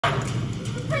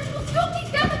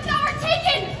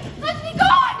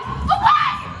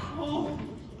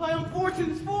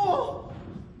fortune's full.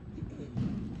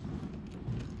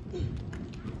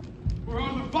 We're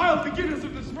on the vile beginners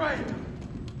of this fray.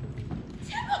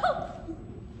 Tybalt!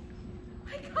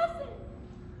 My cousin!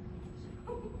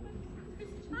 Oh, my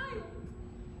brother's child!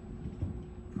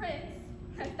 Prince,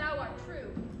 as thou art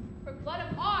true, for blood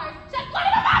of ours, shed blood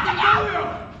of a mountain!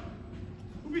 Romeo!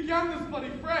 Who began this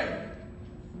bloody fray?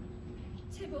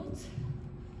 Tybalt,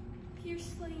 pierce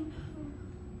slain whom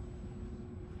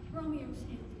Romeo's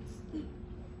hands.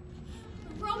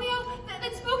 Romeo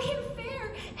that spoke him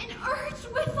fair and urged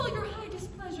withal your high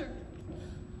displeasure.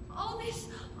 All this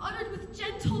uttered with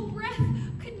gentle breath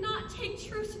could not take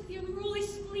truce with the unruly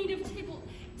spleen of Tybalt,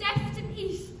 deaf to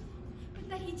peace, but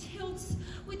that he tilts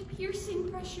with piercing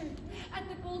pressure at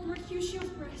the bold Mercutio's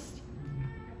breast.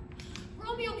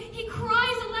 Romeo, he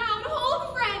cries aloud,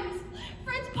 hold friends!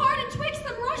 Friends part, and twixt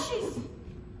them rushes.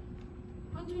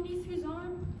 Underneath whose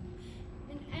arm,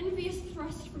 an envious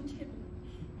thrust from Tybalt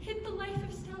hid the life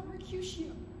of stout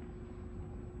Mercutio.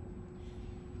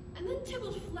 And then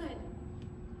Tybalt fled.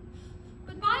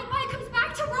 But by and by comes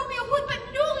back to Romeo, who had but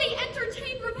newly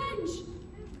entertained revenge.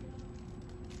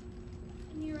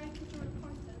 And near Ecuador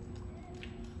part them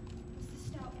was the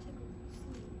stout Tybalt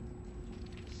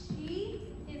slain. She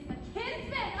is the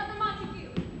kinsman of the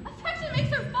Montague. Affection makes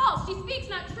her false. She speaks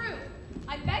not true.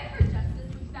 I beg for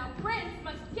justice, which thou, prince,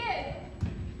 must give.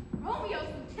 Romeo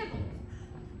sue Tybalt.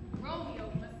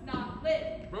 Romeo must not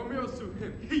live. Romeo sue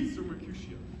him, he sue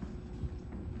Mercutio.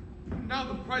 Now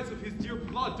the price of his dear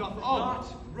blood doth all. Not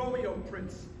Romeo,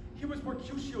 Prince. He was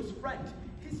Mercutio's friend.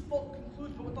 His fault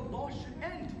concludes but what the law should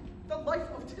end. The life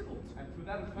of Tybalt. And for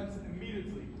that offense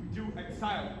immediately we do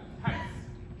exile him. Hence.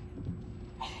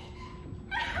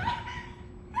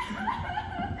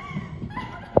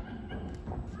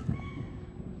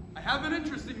 I have an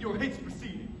interest in your hate's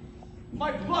proceeding.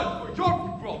 My blood for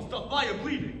your brawls doth lie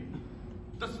a-bleeding.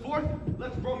 Thus forth,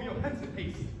 let Romeo hence in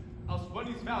haste, else when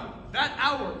he's found, that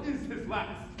hour is his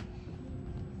last.